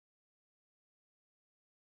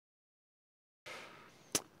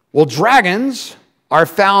Well, dragons are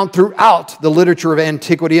found throughout the literature of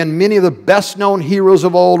antiquity, and many of the best-known heroes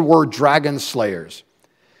of old were dragon slayers.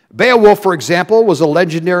 Beowulf, for example, was a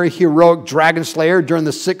legendary heroic dragon slayer during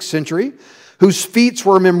the 6th century, whose feats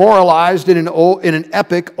were memorialized in an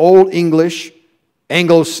epic Old English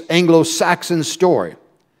Anglo-Saxon story.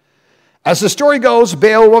 As the story goes,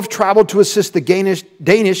 Beowulf traveled to assist the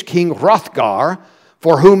Danish king Hrothgar,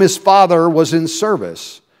 for whom his father was in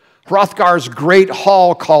service. Hrothgar's great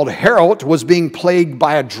hall called Harald was being plagued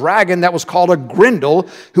by a dragon that was called a Grendel,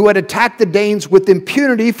 who had attacked the Danes with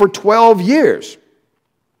impunity for 12 years.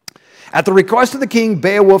 At the request of the king,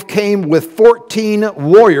 Beowulf came with 14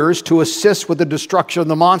 warriors to assist with the destruction of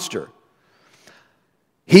the monster.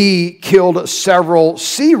 He killed several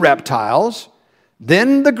sea reptiles,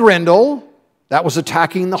 then the Grendel that was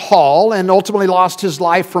attacking the hall, and ultimately lost his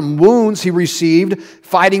life from wounds he received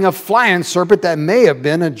fighting a flying serpent that may have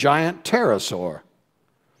been a giant pterosaur.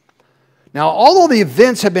 Now, although the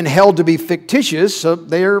events have been held to be fictitious,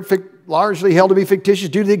 they are largely held to be fictitious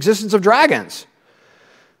due to the existence of dragons.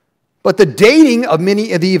 But the dating of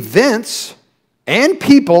many of the events and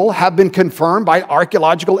people have been confirmed by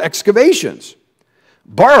archaeological excavations.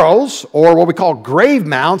 Burrows, or what we call grave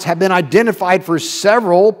mounds, have been identified for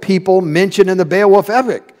several people mentioned in the Beowulf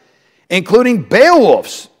epic, including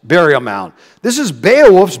Beowulf's burial mound. This is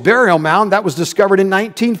Beowulf's burial mound that was discovered in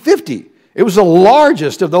 1950. It was the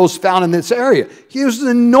largest of those found in this area. He was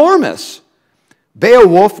enormous.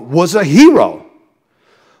 Beowulf was a hero.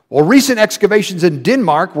 Well, recent excavations in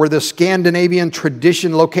Denmark, where the Scandinavian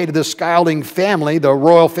tradition located the Skylding family, the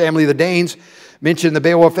royal family of the Danes, mentioned in the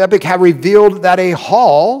Beowulf epic, have revealed that a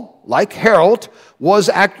hall, like Harald,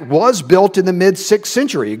 was built in the mid-6th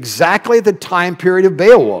century, exactly at the time period of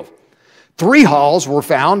Beowulf. 3 halls were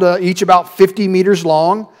found, each about 50 meters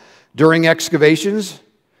long, during excavations.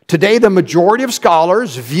 Today, the majority of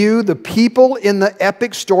scholars view the people in the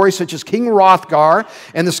epic story, such as King Hrothgar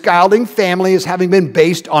and the Skylding family, as having been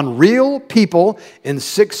based on real people in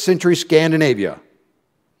 6th century Scandinavia.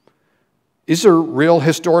 These are real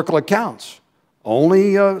historical accounts,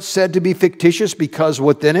 only said to be fictitious because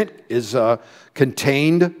within it is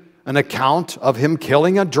contained an account of him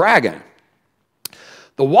killing a dragon.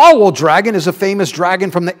 The Wawel dragon is a famous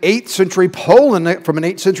dragon from the 8th century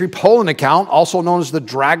Poland account, also known as the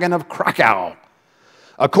Dragon of Krakow.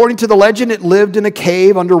 According to the legend, it lived in a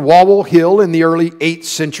cave under Wawel Hill in the early 8th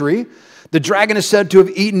century. The dragon is said to have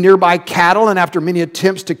eaten nearby cattle, and after many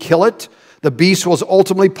attempts to kill it, the beast was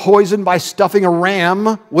ultimately poisoned by stuffing a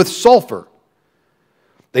ram with sulfur.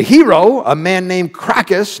 The hero, a man named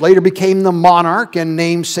Cracus, later became the monarch and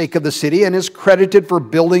namesake of the city and is credited for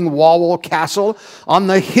building Wawel Castle on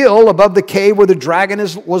the hill above the cave where the dragon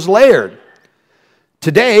was laired.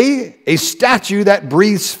 Today, a statue that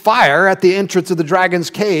breathes fire at the entrance of the dragon's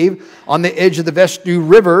cave on the edge of the Vestru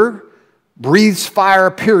River breathes fire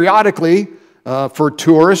periodically for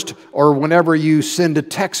tourists, or whenever you send a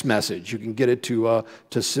text message. You can get it to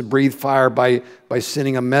breathe fire by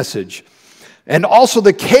sending a message. And also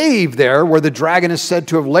the cave there where the dragon is said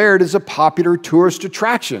to have laired is a popular tourist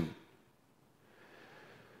attraction.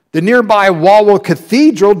 The nearby Wawel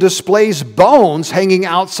Cathedral displays bones hanging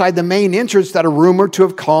outside the main entrance that are rumored to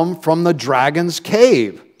have come from the dragon's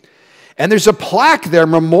cave. And there's a plaque there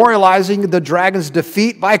memorializing the dragon's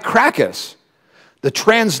defeat by Cracus. The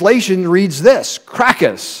translation reads this: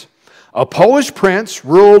 Cracus, a Polish prince,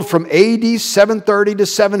 ruled from AD 730 to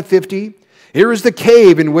 750. Here is the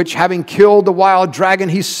cave in which, having killed the wild dragon,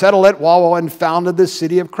 he settled at Wawel and founded the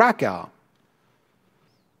city of Krakow.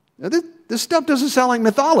 Now, this stuff doesn't sound like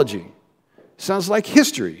mythology. It sounds like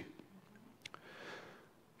history.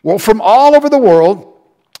 Well, from all over the world,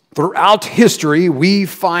 throughout history, we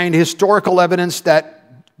find historical evidence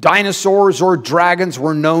that dinosaurs or dragons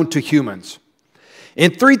were known to humans.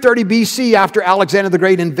 In 330 BC, after Alexander the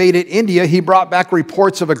Great invaded India, he brought back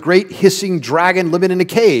reports of a great hissing dragon living in a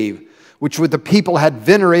cave, which the people had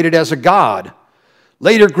venerated as a god.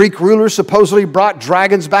 Later, Greek rulers supposedly brought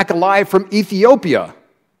dragons back alive from Ethiopia.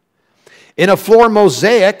 In a floor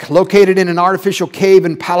mosaic located in an artificial cave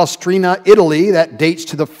in Palestrina, Italy, that dates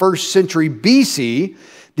to the 1st century BC,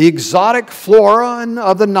 the exotic flora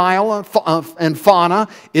of the Nile and fauna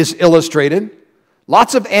is illustrated.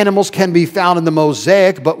 Lots of animals can be found in the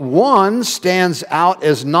mosaic, but one stands out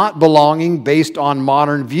as not belonging based on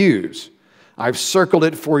modern views. I've circled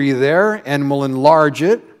it for you there and will enlarge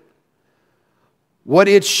it. What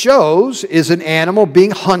it shows is an animal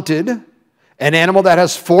being hunted, an animal that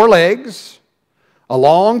has 4 legs, a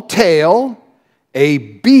long tail, a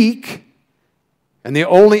beak, and the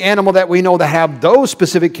only animal that we know that have those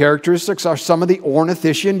specific characteristics are some of the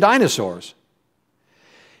ornithischian dinosaurs.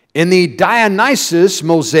 In the Dionysus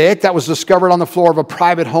mosaic that was discovered on the floor of a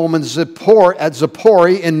private home in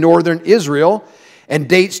Zippor in northern Israel and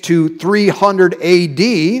dates to 300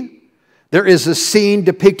 AD, there is a scene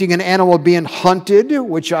depicting an animal being hunted,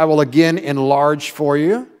 which I will again enlarge for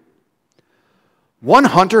you. One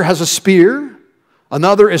hunter has a spear.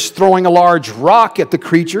 Another is throwing a large rock at the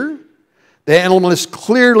creature. The animal is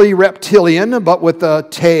clearly reptilian, but with a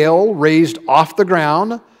tail raised off the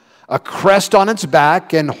ground, a crest on its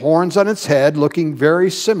back, and horns on its head, looking very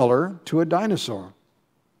similar to a dinosaur.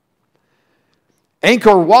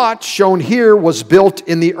 Angkor Wat, shown here, was built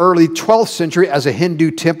in the early 12th century as a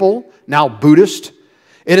Hindu temple, now Buddhist.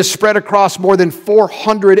 It is spread across more than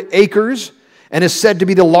 400 acres and is said to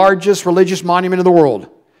be the largest religious monument in the world.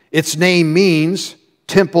 Its name means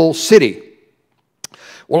Temple City.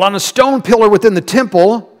 Well, on a stone pillar within the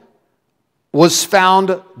temple was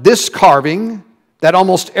found this carving that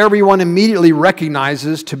almost everyone immediately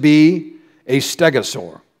recognizes to be a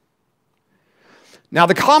stegosaur. Now,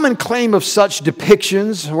 the common claim of such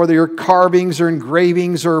depictions, whether you're carvings or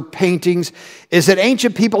engravings or paintings, is that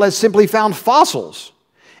ancient people had simply found fossils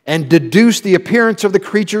and deduced the appearance of the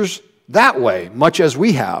creatures that way, much as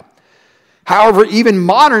we have. However, even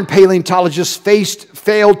modern paleontologists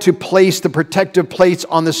failed to place the protective plates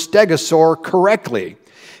on the stegosaur correctly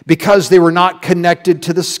because they were not connected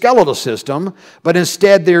to the skeletal system, but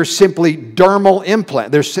instead they're simply dermal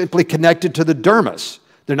implant. They're simply connected to the dermis.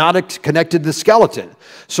 They're not connected to the skeleton.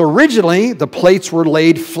 So originally, the plates were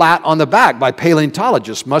laid flat on the back by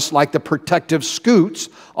paleontologists, much like the protective scutes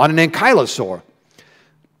on an ankylosaur.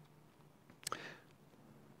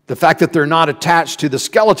 The fact that they're not attached to the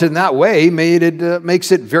skeleton that way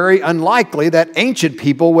makes it very unlikely that ancient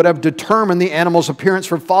people would have determined the animal's appearance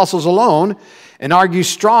from fossils alone and argue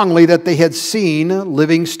strongly that they had seen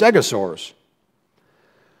living stegosaurs.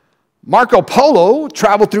 Marco Polo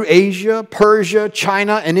traveled through Asia, Persia,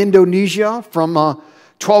 China, and Indonesia from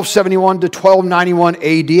 1271 to 1291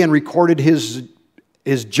 AD and recorded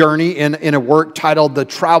his journey in a work titled The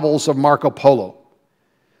Travels of Marco Polo.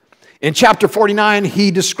 In chapter 49, he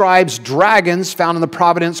describes dragons found in the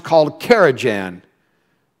province called Karajan.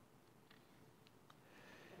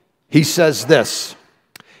 He says this: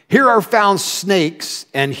 "Here are found snakes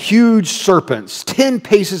and huge serpents, 10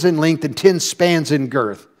 paces in length and 10 spans in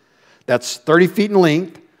girth." That's 30 feet in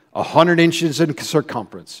length, 100 inches in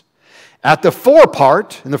circumference. At the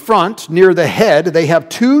forepart, in the front, near the head, they have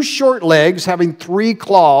 2 short legs having 3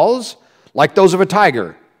 claws, like those of a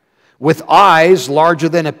tiger, with eyes larger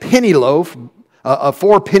than a penny loaf, a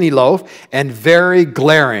 4-penny loaf, and very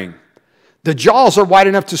glaring. The jaws are wide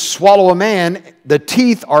enough to swallow a man. The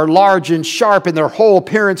teeth are large and sharp, and their whole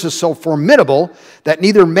appearance is so formidable that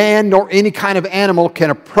neither man nor any kind of animal can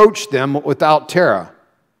approach them without terror.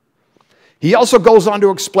 He also goes on to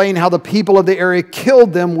explain how the people of the area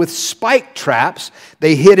killed them with spike traps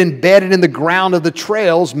they hid embedded in the ground of the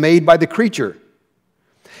trails made by the creature,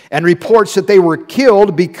 and reports that they were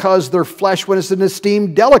killed because their flesh was an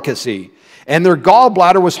esteemed delicacy and their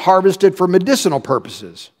gallbladder was harvested for medicinal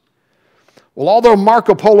purposes. Well, although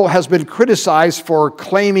Marco Polo has been criticized for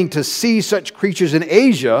claiming to see such creatures in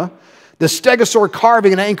Asia, the stegosaur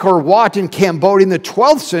carving in Angkor Wat in Cambodia in the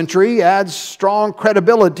 12th century adds strong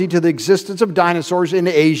credibility to the existence of dinosaurs in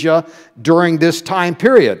Asia during this time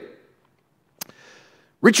period.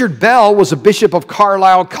 Richard Bell was a bishop of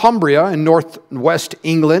Carlisle, Cumbria in northwest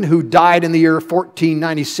England who died in the year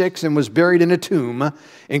 1496 and was buried in a tomb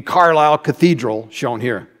in Carlisle Cathedral, shown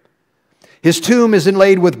here. His tomb is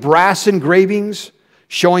inlaid with brass engravings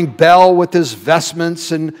showing Bell with his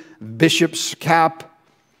vestments and bishop's cap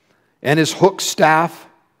and his hook staff.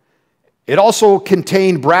 It also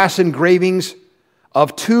contained brass engravings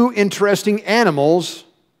of 2 interesting animals.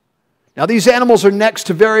 Now, these animals are next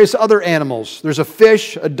to various other animals. There's a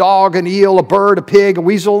fish, a dog, an eel, a bird, a pig, a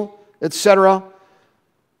weasel, etc.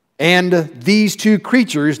 And these 2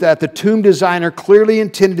 creatures that the tomb designer clearly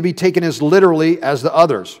intended to be taken as literally as the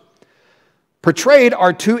others. Portrayed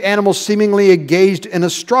are 2 animals seemingly engaged in a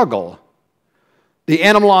struggle. The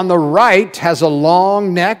animal on the right has a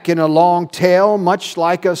long neck and a long tail, much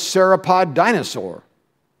like a sauropod dinosaur.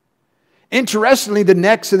 Interestingly, the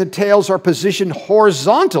necks and the tails are positioned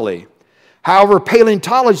horizontally. However,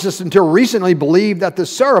 paleontologists until recently believed that the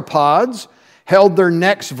sauropods held their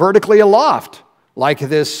necks vertically aloft, like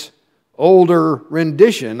this older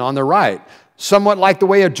rendition on the right, somewhat like the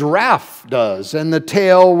way a giraffe does, and the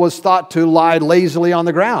tail was thought to lie lazily on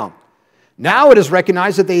the ground. Now it is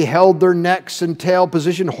recognized that they held their necks and tail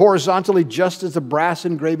positioned horizontally, just as the brass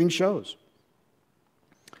engraving shows.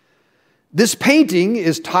 This painting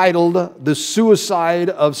is titled The Suicide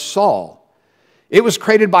of Saul. It was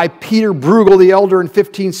created by Peter Bruegel the Elder in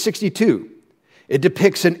 1562. It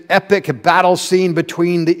depicts an epic battle scene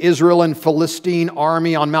between the Israel and Philistine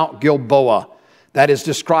army on Mount Gilboa that is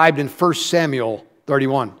described in 1 Samuel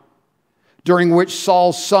 31, during which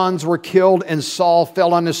Saul's sons were killed and Saul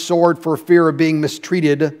fell on his sword for fear of being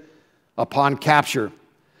mistreated upon capture.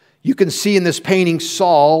 You can see in this painting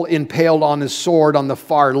Saul impaled on his sword on the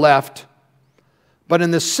far left. But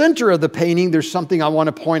in the center of the painting, there's something I want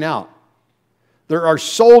to point out. There are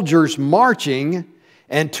soldiers marching,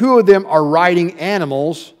 and two of them are riding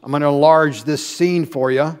animals. I'm going to enlarge this scene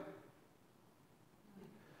for you.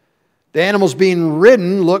 The animals being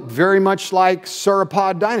ridden look very much like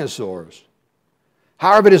sauropod dinosaurs.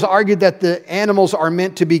 However, it is argued that the animals are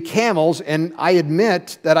meant to be camels, and I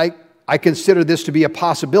admit that I consider this to be a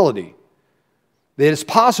possibility. It is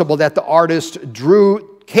possible that the artist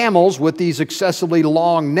drew camels with these excessively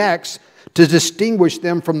long necks to distinguish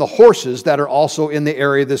them from the horses that are also in the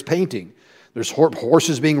area of this painting. There's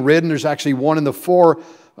horses being ridden. There's actually one in the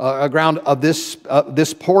foreground of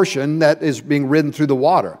this portion that is being ridden through the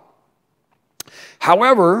water.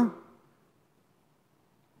 However,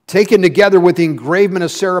 taken together with the engravement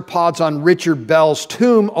of sauropods on Richard Bell's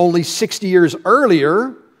tomb only 60 years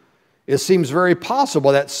earlier, it seems very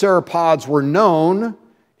possible that sauropods were known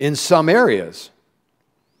in some areas.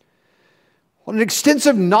 Well, an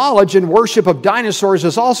extensive knowledge and worship of dinosaurs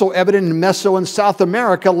is also evident in Meso and South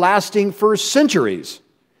America, lasting for centuries.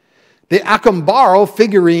 The Acambaro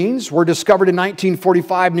figurines were discovered in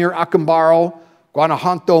 1945 near Acambaro,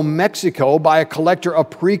 Guanajuato, Mexico, by a collector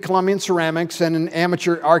of pre-Columbian ceramics and an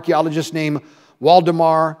amateur archaeologist named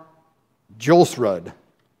Waldemar Jolsrud.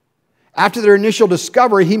 After their initial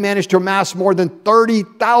discovery, he managed to amass more than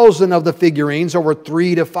 30,000 of the figurines over a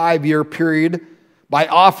 3 to 5 year period by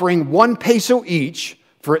offering 1 peso each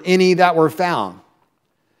for any that were found.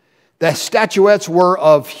 The statuettes were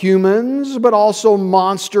of humans, but also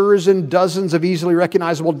monsters and dozens of easily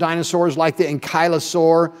recognizable dinosaurs like the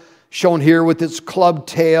ankylosaur, shown here with its clubbed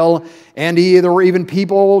tail, and there were even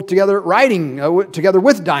people riding together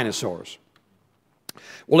with dinosaurs.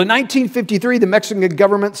 Well, in 1953, the Mexican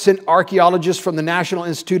government sent archaeologists from the National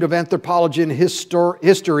Institute of Anthropology and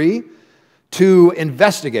History to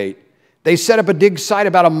investigate. They set up a dig site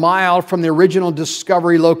about a mile from the original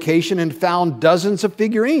discovery location and found dozens of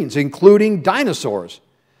figurines, including dinosaurs.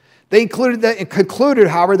 They concluded,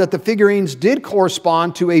 however, that the figurines did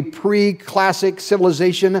correspond to a pre-classic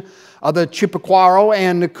civilization of the Chupaquaro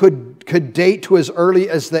and could date to as early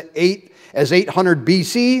as 800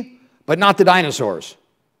 BC, but not the dinosaurs.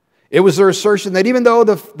 It was their assertion that even though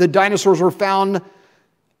the dinosaurs were found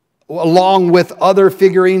along with other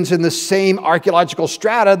figurines in the same archaeological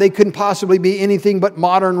strata, they couldn't possibly be anything but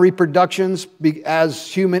modern reproductions, as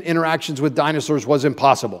human interactions with dinosaurs was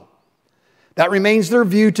impossible. That remains their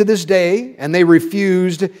view to this day, and they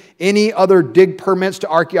refused any other dig permits to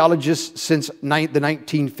archaeologists since the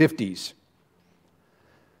 1950s.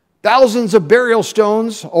 Thousands of burial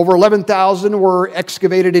stones, over 11,000, were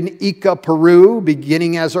excavated in Ica, Peru,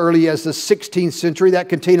 beginning as early as the 16th century, that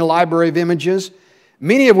contain a library of images,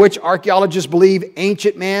 many of which archaeologists believe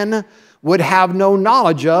ancient man would have no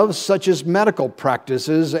knowledge of, such as medical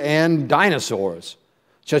practices and dinosaurs,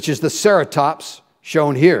 such as the ceratops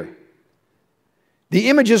shown here. The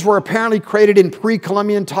images were apparently created in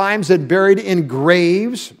pre-Columbian times and buried in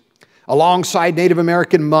graves alongside Native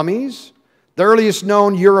American mummies. The earliest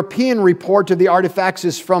known European report of the artifacts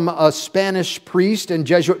is from a Spanish priest and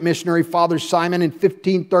Jesuit missionary, Father Simon, in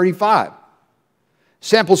 1535.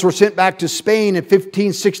 Samples were sent back to Spain in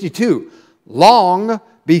 1562, long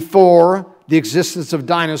before the existence of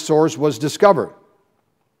dinosaurs was discovered.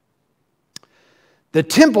 The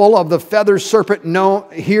temple of the feathered serpent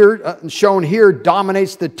shown here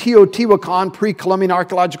dominates the Teotihuacan pre-Columbian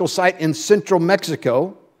archaeological site in central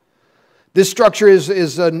Mexico. This structure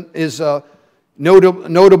is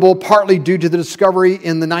notable partly due to the discovery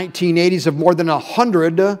in the 1980s of more than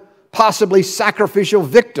 100 possibly sacrificial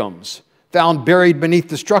victims found buried beneath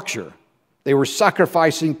the structure. They were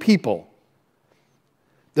sacrificing people.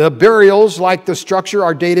 The burials, like the structure,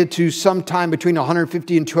 are dated to sometime between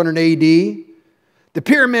 150 and 200 AD. The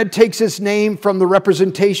pyramid takes its name from the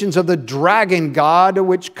representations of the dragon god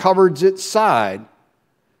which covers its side.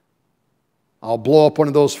 I'll blow up one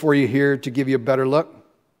of those for you here to give you a better look.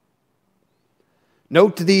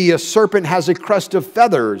 Note the serpent has a crest of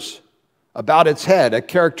feathers about its head, a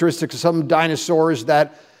characteristic of some dinosaurs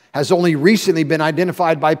that has only recently been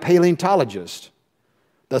identified by paleontologists.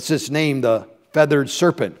 Thus its name, the feathered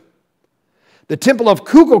serpent. The temple of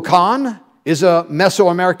Kukulkan is a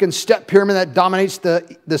Mesoamerican step pyramid that dominates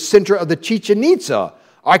the center of the Chichen Itza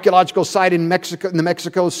archaeological site in Mexico, in the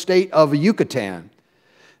Mexico state of Yucatan.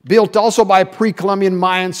 Built also by pre-Columbian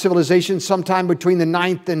Mayan civilization sometime between the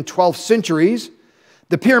 9th and 12th centuries,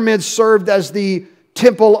 the pyramids served as the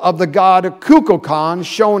temple of the god Kukulkan,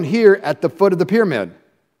 shown here at the foot of the pyramid.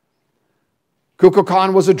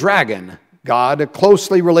 Kukulkan was a dragon god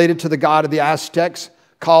closely related to the god of the Aztecs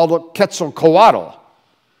called Quetzalcoatl.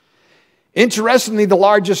 Interestingly, the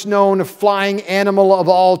largest known flying animal of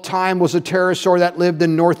all time was a pterosaur that lived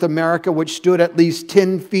in North America, which stood at least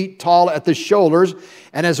 10 feet tall at the shoulders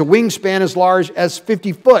and has a wingspan as large as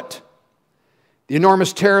 50 foot. The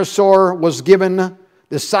enormous pterosaur was given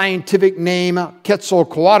the scientific name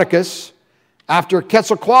Quetzalcoatlus after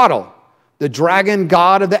Quetzalcoatl, the dragon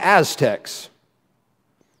god of the Aztecs.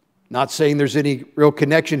 Not saying there's any real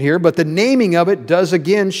connection here, but the naming of it does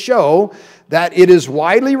again show that it is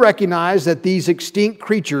widely recognized that these extinct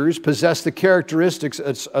creatures possess the characteristics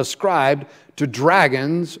ascribed to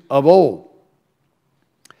dragons of old.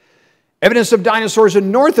 Evidence of dinosaurs in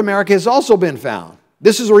North America has also been found.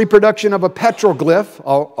 This is a reproduction of a petroglyph,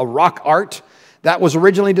 a rock art, that was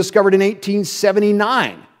originally discovered in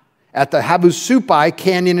 1879 at the Havasupai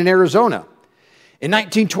Canyon in Arizona. In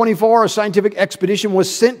 1924, a scientific expedition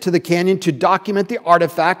was sent to the canyon to document the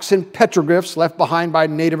artifacts and petroglyphs left behind by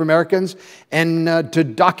Native Americans and to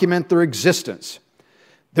document their existence.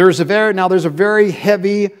 There's a very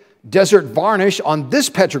heavy desert varnish on this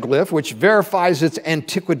petroglyph, which verifies its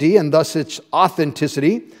antiquity and thus its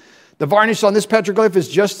authenticity. The varnish on this petroglyph is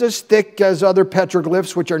just as thick as other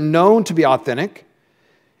petroglyphs which are known to be authentic.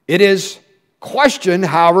 It is questioned,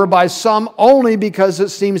 however, by some only because it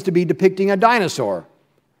seems to be depicting a dinosaur.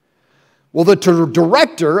 Well, the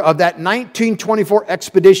director of that 1924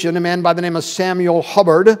 expedition, a man by the name of Samuel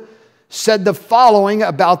Hubbard, said the following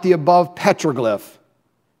about the above petroglyph.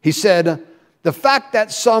 He said, "The fact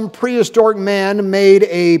that some prehistoric man made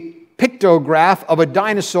a pictograph of a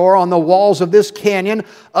dinosaur on the walls of this canyon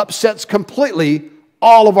upsets completely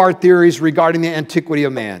all of our theories regarding the antiquity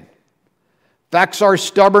of man. Facts are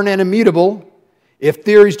stubborn and immutable. If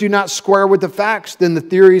theories do not square with the facts, then the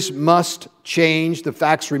theories must change. The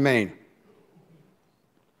facts remain."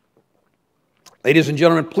 Ladies and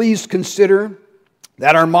gentlemen, please consider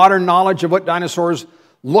that our modern knowledge of what dinosaurs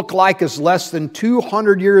look like is less than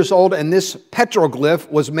 200 years old, and this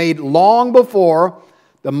petroglyph was made long before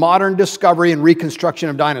the modern discovery and reconstruction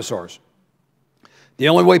of dinosaurs. The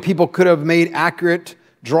only way people could have made accurate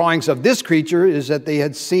drawings of this creature is that they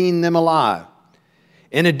had seen them alive.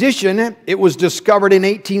 In addition, it was discovered in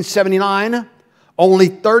 1879, only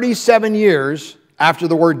 37 years after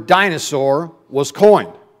the word dinosaur was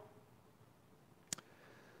coined.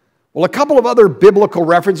 Well, a couple of other biblical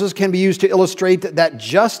references can be used to illustrate that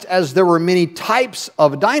just as there were many types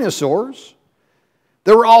of dinosaurs,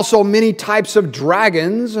 there were also many types of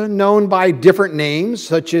dragons known by different names,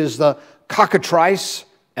 such as the cockatrice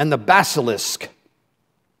and the basilisk.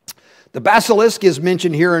 The basilisk is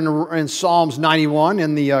mentioned here in Psalms 91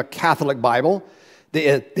 in the Catholic Bible.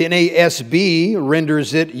 The NASB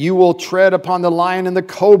renders it, "You will tread upon the lion and the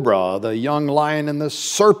cobra, the young lion and the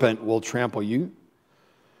serpent will trample you."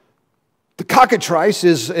 The cockatrice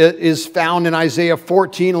is found in Isaiah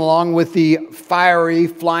 14 along with the fiery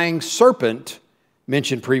flying serpent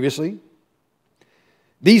mentioned previously.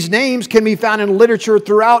 These names can be found in literature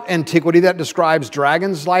throughout antiquity that describes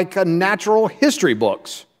dragons, like natural history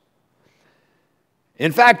books.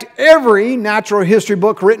 In fact, every natural history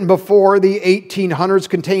book written before the 1800s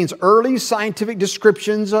contains early scientific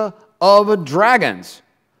descriptions of dragons.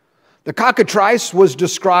 The cockatrice was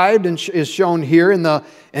described and is shown here and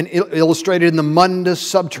illustrated in the Mundus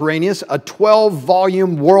Subterraneus, a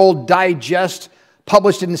 12-volume World Digest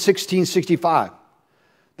published in 1665.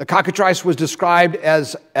 The cockatrice was described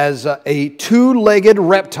as a two-legged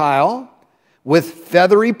reptile with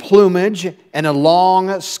feathery plumage and a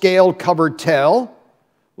long scale-covered tail.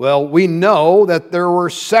 Well, we know that there were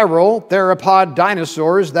several theropod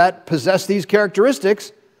dinosaurs that possessed these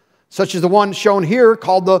characteristics, such as the one shown here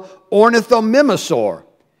called the ornithomimosaur.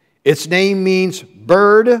 Its name means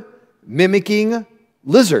bird mimicking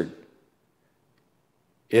lizard.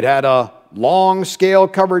 It had a long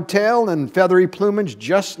scale-covered tail and feathery plumage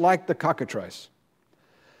just like the cockatrice.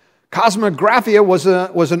 Cosmographia was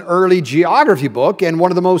an early geography book and one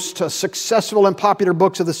of the most successful and popular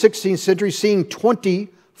books of the 16th century, seeing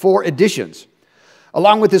 24 editions.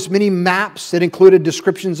 Along with its many maps that included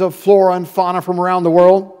descriptions of flora and fauna from around the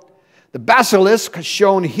world. The basilisk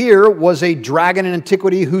shown here was a dragon in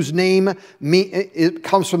antiquity whose name it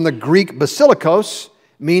comes from the Greek basilikos,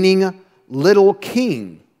 meaning little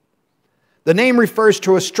king. The name refers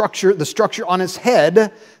to the structure on its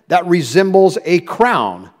head that resembles a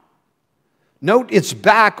crown. Note its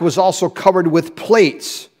back was also covered with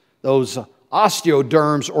plates, those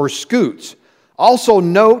osteoderms or scutes. Also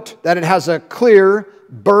note that it has a clear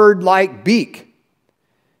bird-like beak.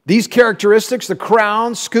 These characteristics, the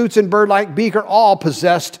crown, scutes, and bird-like beak, are all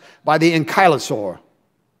possessed by the ankylosaur.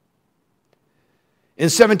 In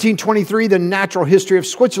 1723, the Natural History of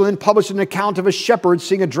Switzerland published an account of a shepherd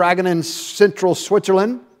seeing a dragon in central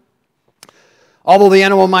Switzerland. Although the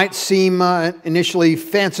animal might seem initially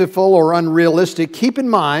fanciful or unrealistic, keep in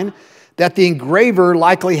mind that the engraver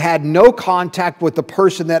likely had no contact with the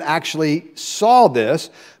person that actually saw this,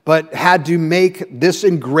 but had to make this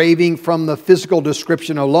engraving from the physical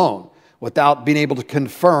description alone, without being able to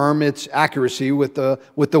confirm its accuracy with the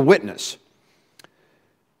witness.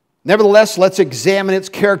 Nevertheless, let's examine its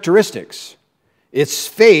characteristics. Its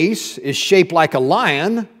face is shaped like a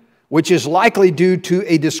lion, which is likely due to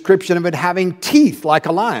a description of it having teeth like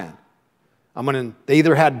a lion. They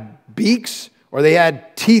either had beaks or they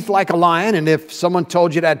had teeth like a lion, and if someone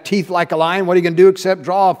told you it had teeth like a lion, what are you going to do except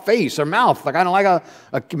draw a face or mouth, kind of like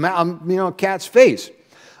a cat's face?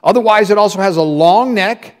 Otherwise, it also has a long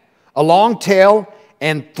neck, a long tail,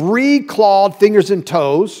 and 3 clawed fingers and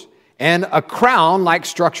toes, and a crown-like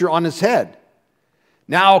structure on its head.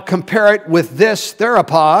 Now compare it with this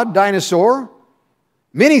theropod dinosaur.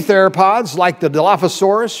 Many theropods, like the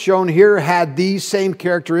Dilophosaurus shown here, had these same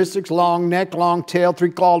characteristics: long neck, long tail, 3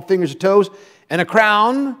 clawed fingers and toes, and a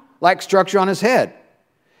crown-like structure on his head.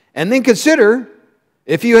 And then consider,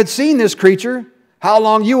 if you had seen this creature, how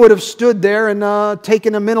long you would have stood there and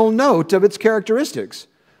taken a mental note of its characteristics.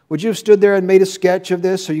 Would you have stood there and made a sketch of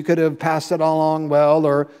this so you could have passed it along well,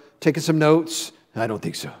 or taken some notes? I don't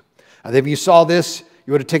think so. I think if you saw this,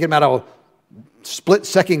 you would have taken about a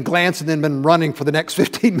split-second glance and then been running for the next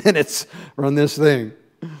 15 minutes on this thing.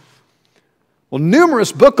 Well,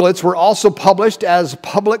 numerous booklets were also published as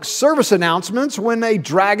public service announcements when a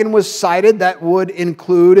dragon was sighted that would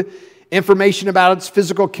include information about its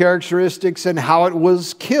physical characteristics and how it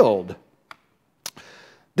was killed.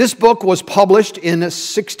 This book was published in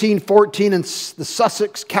 1614 in the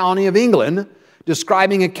Sussex County of England,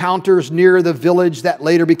 describing encounters near the village that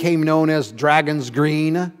later became known as Dragon's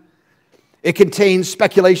Green. It contains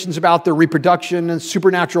speculations about their reproduction and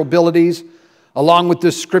supernatural abilities, along with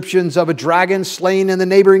descriptions of a dragon slain in a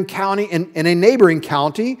neighboring county,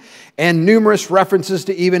 and numerous references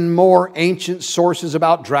to even more ancient sources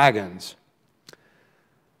about dragons.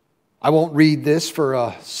 I won't read this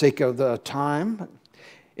for sake of the time.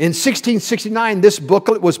 In 1669, this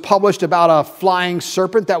booklet was published about a flying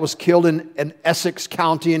serpent that was killed in Essex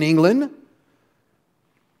County in England.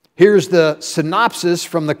 Here's the synopsis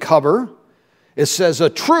from the cover. It says, "A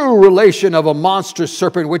true relation of a monstrous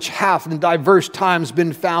serpent which hath in diverse times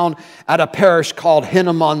been found at a parish called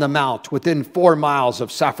Hinham on the Mount, within 4 miles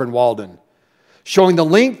of Saffron Walden, showing the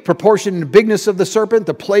length, proportion, and bigness of the serpent,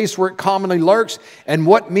 the place where it commonly lurks, and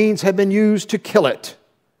what means have been used to kill it.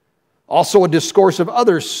 Also a discourse of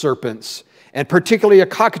other serpents, and particularly a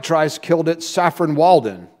cockatrice killed at Saffron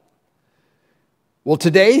Walden." Well,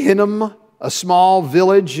 today, Hinham, a small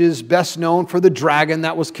village, is best known for the dragon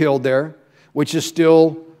that was killed there, which is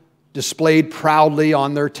still displayed proudly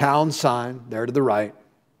on their town sign, there to the right.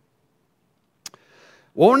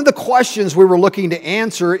 One of the questions we were looking to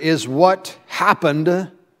answer is what happened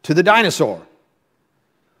to the dinosaur?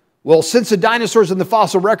 Well, since the dinosaurs in the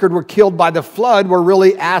fossil record were killed by the flood, we're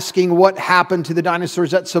really asking what happened to the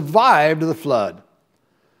dinosaurs that survived the flood.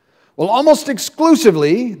 Well, almost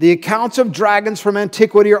exclusively, the accounts of dragons from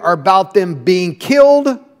antiquity are about them being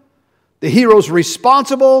killed, the heroes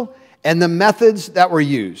responsible, and the methods that were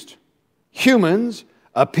used. Humans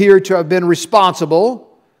appear to have been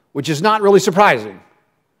responsible, which is not really surprising.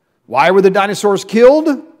 Why were the dinosaurs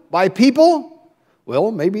killed by people? Well,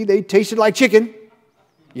 maybe they tasted like chicken.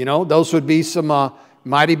 You know, those would be some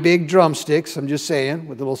mighty big drumsticks, I'm just saying,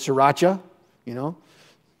 with a little sriracha, you know.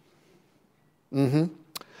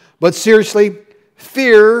 But seriously,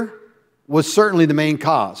 fear was certainly the main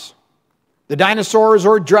cause. The dinosaurs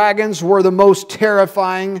or dragons were the most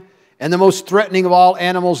terrifying and the most threatening of all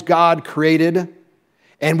animals God created,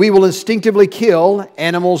 and we will instinctively kill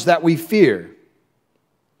animals that we fear.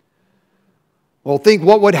 Well, think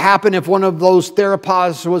what would happen if one of those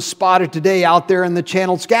theropods was spotted today out there in the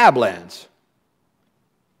channeled scablands.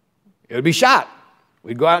 It would be shot.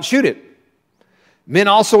 We'd go out and shoot it. Men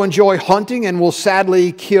also enjoy hunting and will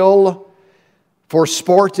sadly kill for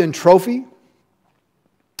sport and trophy.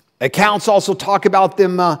 Accounts also talk about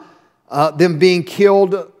them being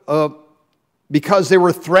killed because they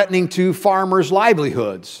were threatening to farmers'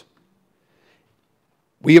 livelihoods.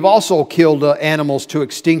 We have also killed animals to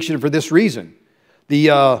extinction for this reason.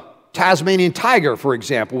 The Tasmanian tiger, for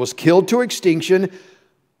example, was killed to extinction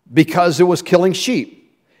because it was killing sheep.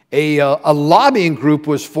 A lobbying group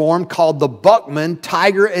was formed called the Buckman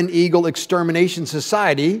Tiger and Eagle Extermination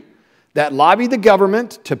Society that lobbied the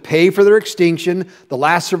government to pay for their extinction. The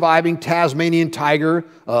last surviving Tasmanian tiger,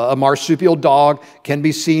 a marsupial dog, can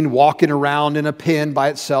be seen walking around in a pen by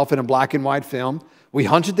itself in a black and white film. We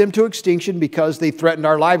hunted them to extinction because they threatened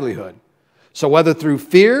our livelihood. So whether through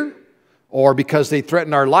fear or because they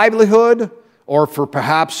threatened our livelihood or for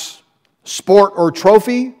perhaps sport or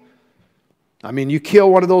trophy, I mean, you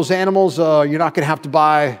kill one of those animals, you're not going to have to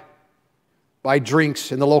buy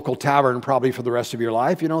drinks in the local tavern probably for the rest of your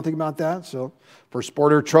life. You don't think about that? So for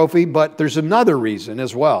sport or trophy. But there's another reason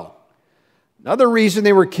as well. Another reason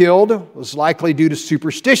they were killed was likely due to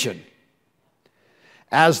superstition.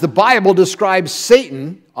 As the Bible describes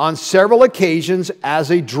Satan on several occasions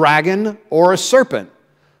as a dragon or a serpent,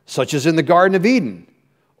 such as in the Garden of Eden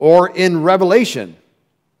or in Revelation.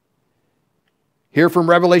 Here from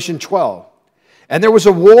Revelation 12. And there was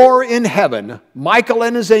a war in heaven, Michael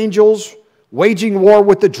and his angels waging war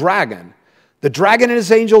with the dragon. The dragon and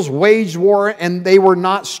his angels waged war, and they were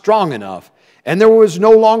not strong enough. And there was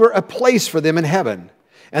no longer a place for them in heaven.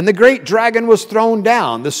 And the great dragon was thrown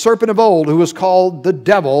down, the serpent of old, who was called the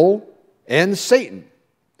devil and Satan,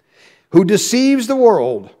 who deceives the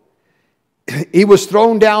world. He was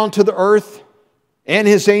thrown down to the earth, and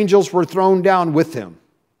his angels were thrown down with him.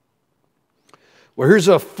 Well, here's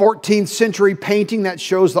a 14th century painting that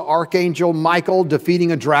shows the archangel Michael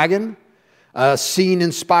defeating a dragon, a scene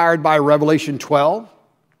inspired by Revelation 12.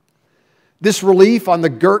 This relief on the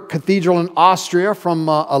Gurk Cathedral in Austria from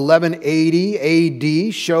 1180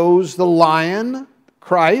 AD shows the lion,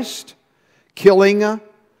 Christ, killing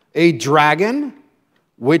a dragon,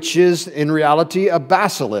 which is in reality a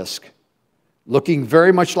basilisk, looking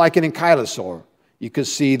very much like an ankylosaur. You can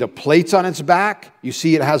see the plates on its back. You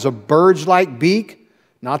see it has a bird-like beak,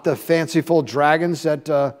 not the fanciful dragons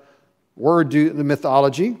that were due to the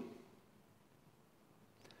mythology.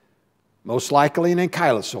 Most likely an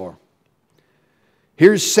ankylosaur.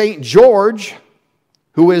 Here's St. George,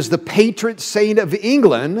 who is the patron saint of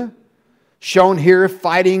England, shown here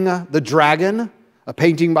fighting the dragon, a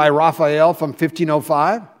painting by Raphael from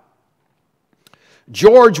 1505.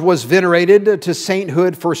 George was venerated to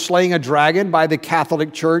sainthood for slaying a dragon by the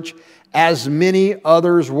Catholic Church, as many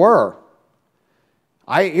others were.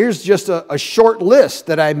 Here's just a short list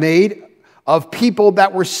that I made of people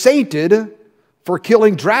that were sainted for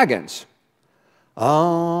killing dragons.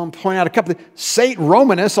 Point out a couple. Saint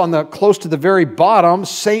Romanus, close to the very bottom,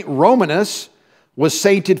 Saint Romanus was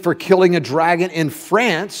sainted for killing a dragon in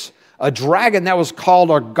France, a dragon that was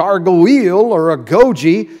called a gargoyle or a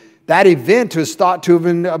goji. That event is thought to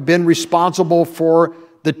have been responsible for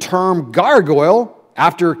the term gargoyle.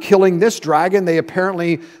 After killing this dragon, they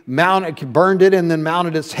apparently burned it and then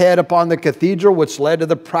mounted its head upon the cathedral, which led to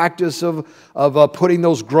the practice of putting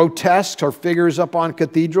those grotesques or figures up on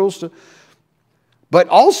cathedrals. But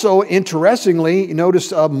also, interestingly, you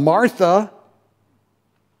notice Martha.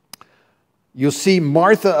 You'll see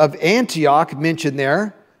Martha of Antioch mentioned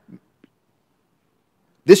there.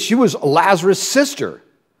 She was Lazarus' sister,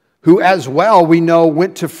 who as well, we know,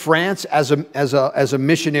 went to France as a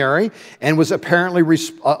missionary and was apparently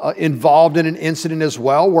involved in an incident as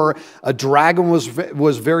well where a dragon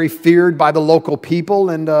was very feared by the local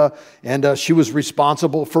people, and she was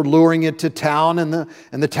responsible for luring it to town,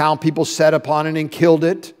 and the town people set upon it and killed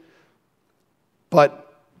it.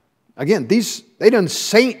 But again, they didn't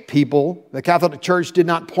saint people. The Catholic Church did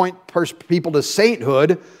not point people to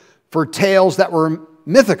sainthood for tales that were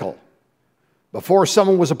mythical. Before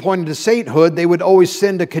someone was appointed to sainthood, they would always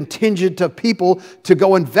send a contingent of people to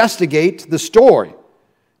go investigate the story,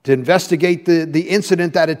 to investigate the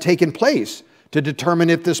incident that had taken place, to determine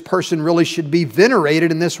if this person really should be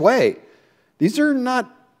venerated in this way. This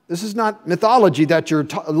is not mythology that you're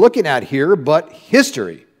looking at here, but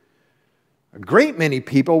history. A great many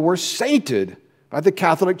people were sainted by the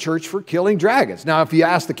Catholic Church for killing dragons. Now, if you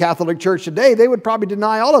ask the Catholic Church today, they would probably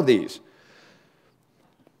deny all of these.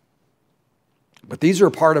 But these are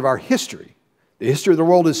part of our history. The history of the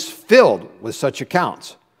world is filled with such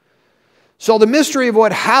accounts. So the mystery of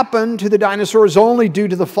what happened to the dinosaurs is only due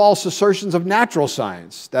to the false assertions of natural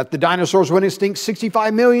science, that the dinosaurs went extinct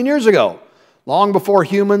 65 million years ago, long before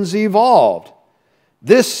humans evolved.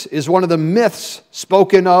 This is one of the myths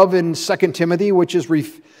spoken of in 2 Timothy, which is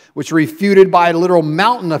refuted by a literal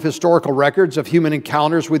mountain of historical records of human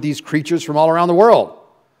encounters with these creatures from all around the world.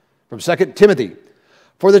 From 2 Timothy.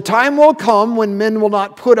 For the time will come when men will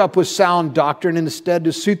not put up with sound doctrine, and instead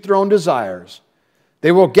to suit their own desires.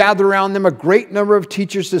 They will gather around them a great number of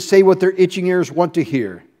teachers to say what their itching ears want to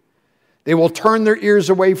hear. They will turn their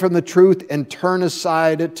ears away from the truth and turn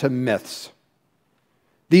aside to myths.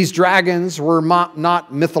 These dragons were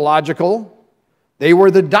not mythological. They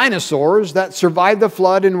were the dinosaurs that survived the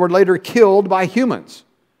flood and were later killed by humans.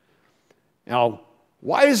 Now,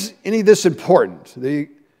 why is any of this important?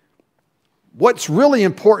 What's really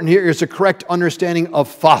important here is a correct understanding of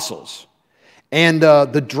fossils. And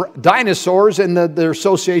the dinosaurs and their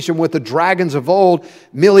association with the dragons of old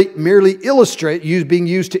merely being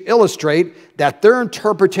used to illustrate that their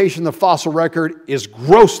interpretation of the fossil record is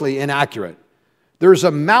grossly inaccurate. There's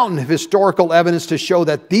a mountain of historical evidence to show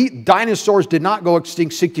that the dinosaurs did not go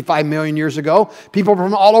extinct 65 million years ago. People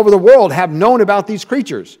from all over the world have known about these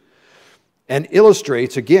creatures. And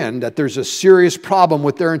illustrates, again, that there's a serious problem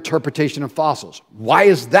with their interpretation of fossils. Why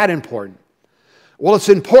is that important? Well, it's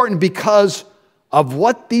important because of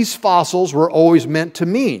what these fossils were always meant to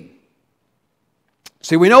mean.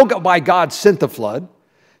 See, we know why God sent the flood.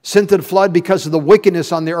 Sent the flood because of the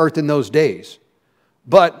wickedness on the earth in those days.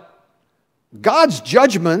 But God's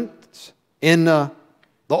judgments in the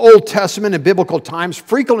Old Testament and biblical times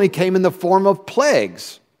frequently came in the form of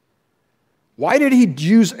plagues. Why did he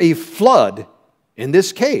use a flood in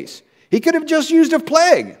this case? He could have just used a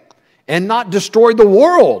plague and not destroyed the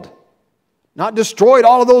world, not destroyed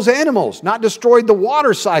all of those animals, not destroyed the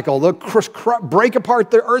water cycle, break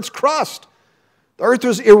apart the earth's crust. The earth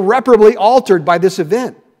was irreparably altered by this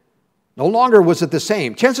event. No longer was it the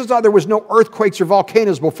same. Chances are there was no earthquakes or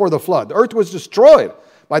volcanoes before the flood. The earth was destroyed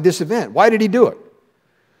by this event. Why did he do it?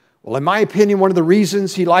 Well, in my opinion, one of the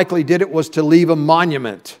reasons he likely did it was to leave a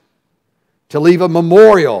monument, to leave a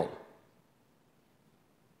memorial,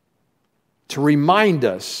 to remind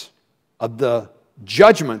us of the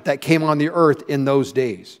judgment that came on the earth in those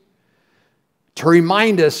days, to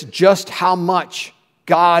remind us just how much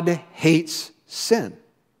God hates sin.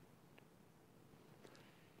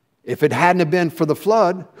 If it hadn't have been for the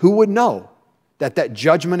flood, who would know that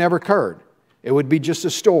judgment ever occurred? It would be just a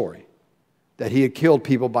story that he had killed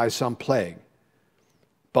people by some plague.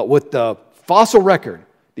 But with the fossil record,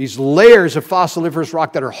 these layers of fossiliferous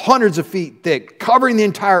rock that are hundreds of feet thick, covering the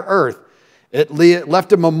entire earth, it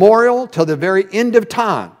left a memorial till the very end of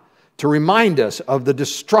time to remind us of the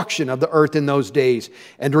destruction of the earth in those days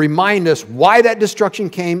and to remind us why that destruction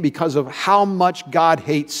came, because of how much God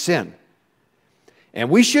hates sin. And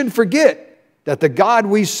we shouldn't forget that the God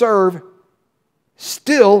we serve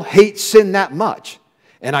still hates sin that much.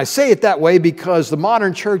 And I say it that way because the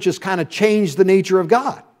modern church has kind of changed the nature of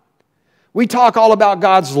God. We talk all about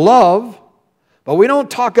God's love, but we don't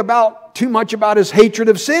talk too much about his hatred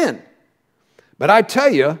of sin. But I tell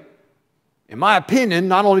you, in my opinion,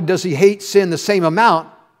 not only does he hate sin the same amount,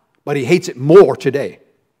 but he hates it more today.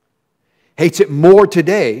 Hates it more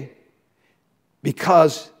today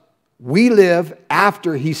because we live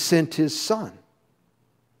after he sent his son.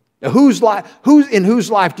 Now, in whose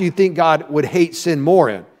life do you think God would hate sin more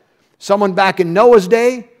in? Someone back in Noah's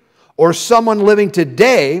day, or someone living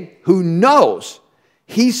today who knows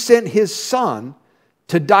he sent his son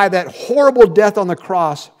to die that horrible death on the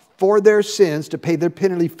cross for their sins, to pay their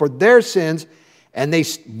penalty for their sins, and they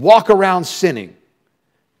walk around sinning?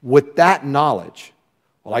 With that knowledge,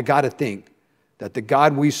 well, I got to think that the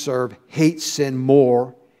God we serve hates sin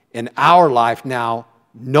more in our life now,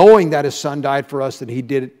 knowing that his son died for us, than he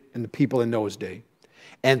did in the people in Noah's day.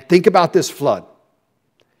 And think about this flood.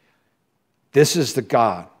 This is the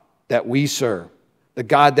God that we serve. The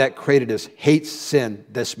God that created us hates sin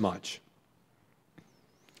this much.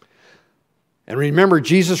 And remember,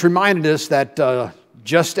 Jesus reminded us that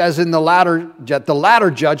just as in the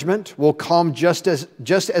latter judgment will come just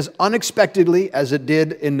as unexpectedly as it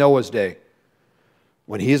did in Noah's day.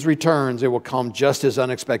 When he returns, it will come just as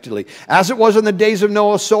unexpectedly. As it was in the days of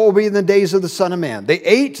Noah, so will be in the days of the Son of Man. They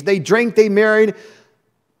ate, they drank, they married.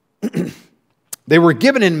 They were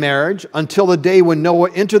given in marriage until the day when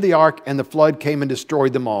Noah entered the ark and the flood came and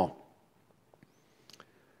destroyed them all.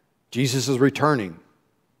 Jesus is returning.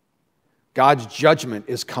 God's judgment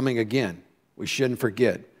is coming again. We shouldn't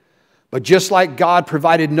forget. But just like God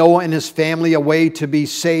provided Noah and his family a way to be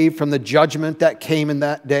saved from the judgment that came in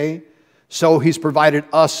that day, so he's provided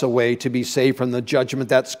us a way to be saved from the judgment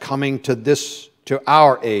that's coming to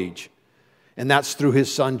our age. And that's through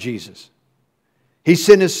his son, Jesus. He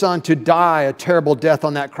sent his son to die a terrible death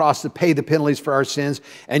on that cross to pay the penalties for our sins.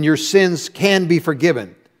 And your sins can be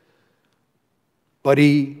forgiven. But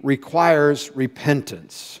he requires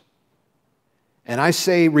repentance. And I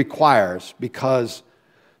say requires because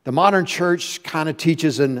The modern church kind of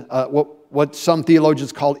teaches what some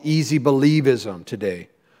theologians call easy believism today,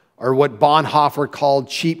 or what Bonhoeffer called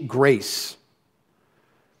cheap grace.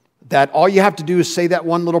 That all you have to do is say that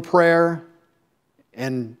one little prayer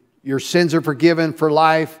and your sins are forgiven for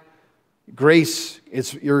life. Grace,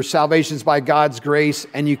 your salvation's by God's grace,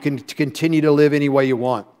 and you can continue to live any way you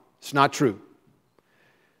want. It's not true.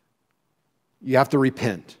 You have to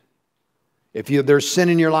repent. If there's sin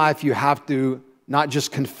in your life, you have to not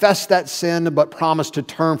just confess that sin, but promise to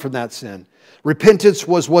turn from that sin. Repentance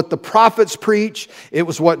was what the prophets preach. It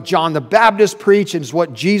was what John the Baptist preached. It's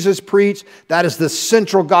what Jesus preached. That is the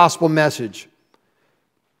central gospel message.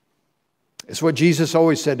 It's what Jesus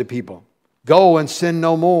always said to people. Go and sin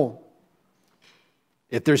no more.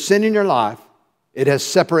 If there's sin in your life, it has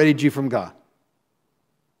separated you from God.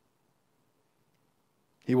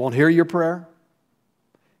 He won't hear your prayer.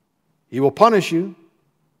 He will punish you.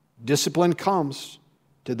 Discipline comes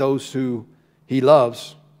to those who He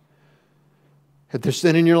loves. If there's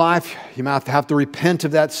sin in your life, you might have to repent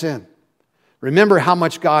of that sin. Remember how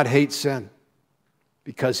much God hates sin,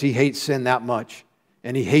 because He hates sin that much.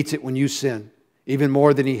 And He hates it when you sin, even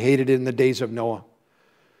more than He hated it in the days of Noah.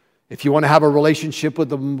 If you want to have a relationship with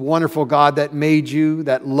the wonderful God that made you,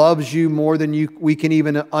 that loves you more than we can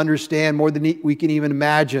even understand, more than we can even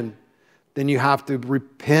imagine, then you have to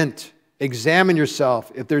repent. Examine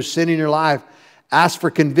yourself. If there's sin in your life, ask for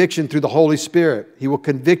conviction through the Holy Spirit. He will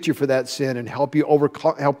convict you for that sin and help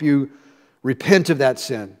you repent of that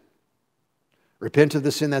sin. Repent of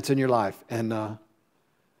the sin that's in your life and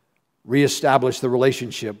reestablish the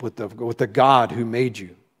relationship with the God who made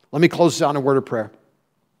you. Let me close this out in a word of prayer.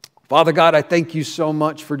 Father God, I thank You so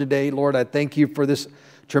much for today. Lord, I thank You for this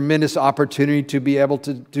tremendous opportunity to be able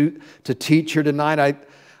to teach here tonight.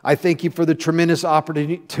 I thank You for the tremendous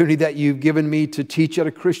opportunity that You've given me to teach at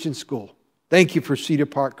a Christian school. Thank You for Cedar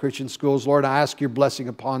Park Christian Schools. Lord, I ask Your blessing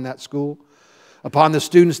upon that school, upon the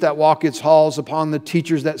students that walk its halls, upon the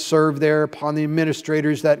teachers that serve there, upon the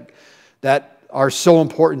administrators that are so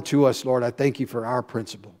important to us, Lord. I thank You for our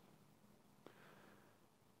principal.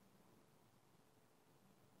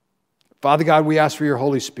 Father God, we ask for Your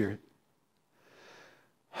Holy Spirit.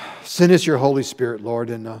 Send us Your Holy Spirit,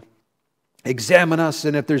 Lord, and examine us.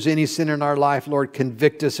 And if there's any sin in our life, Lord,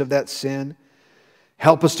 convict us of that sin.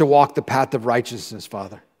 Help us to walk the path of righteousness,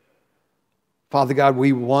 Father. Father God,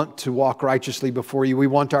 we want to walk righteously before You. We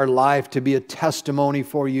want our life to be a testimony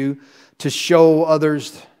for You, to show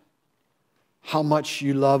others how much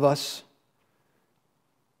You love us.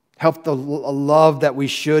 Help the love that we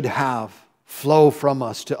should have flow from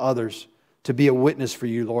us to others, to be a witness for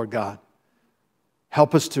You, Lord God.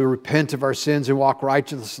 Help us to repent of our sins and walk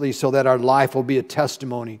righteously so that our life will be a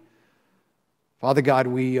testimony. Father God,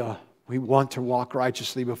 we want to walk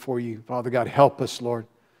righteously before You. Father God, help us, Lord.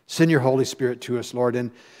 Send Your Holy Spirit to us, Lord,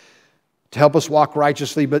 and to help us walk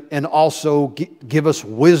righteously, and also give us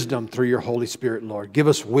wisdom through Your Holy Spirit, Lord. Give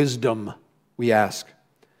us wisdom, we ask.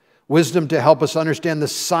 Wisdom to help us understand the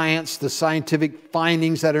science, the scientific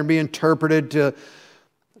findings that are being interpreted,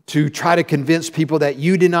 to try to convince people that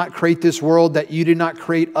You did not create this world, that You did not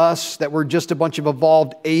create us, that we're just a bunch of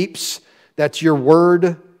evolved apes, that Your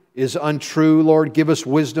word is untrue. Lord, give us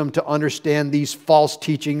wisdom to understand these false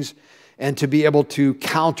teachings and to be able to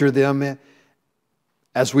counter them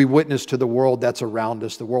as we witness to the world that's around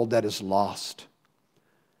us, the world that is lost.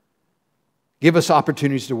 Give us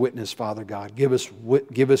opportunities to witness, Father God. Give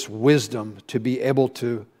us wisdom to be able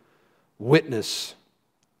to witness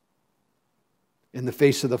in the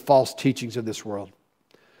face of the false teachings of this world.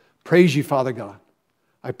 Praise You, Father God.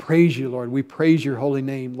 I praise You, Lord. We praise Your holy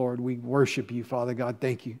name, Lord. We worship You, Father God.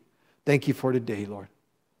 Thank You. Thank You for today, Lord.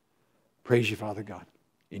 Praise You, Father God.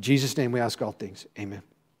 In Jesus' name we ask all things. Amen.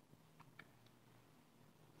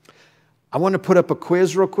 I want to put up a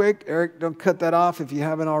quiz real quick. Eric, don't cut that off if you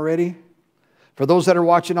haven't already. For those that are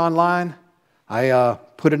watching online, I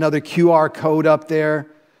put another QR code up there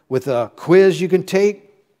with a quiz you can take.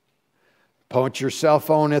 Point your cell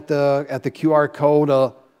phone at the QR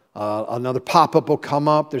code. Another pop-up will come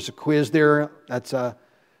up. There's a quiz there that's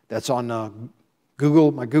on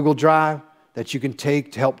Google, my Google Drive, that you can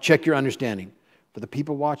take to help check your understanding. For the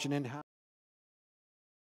people watching in-house.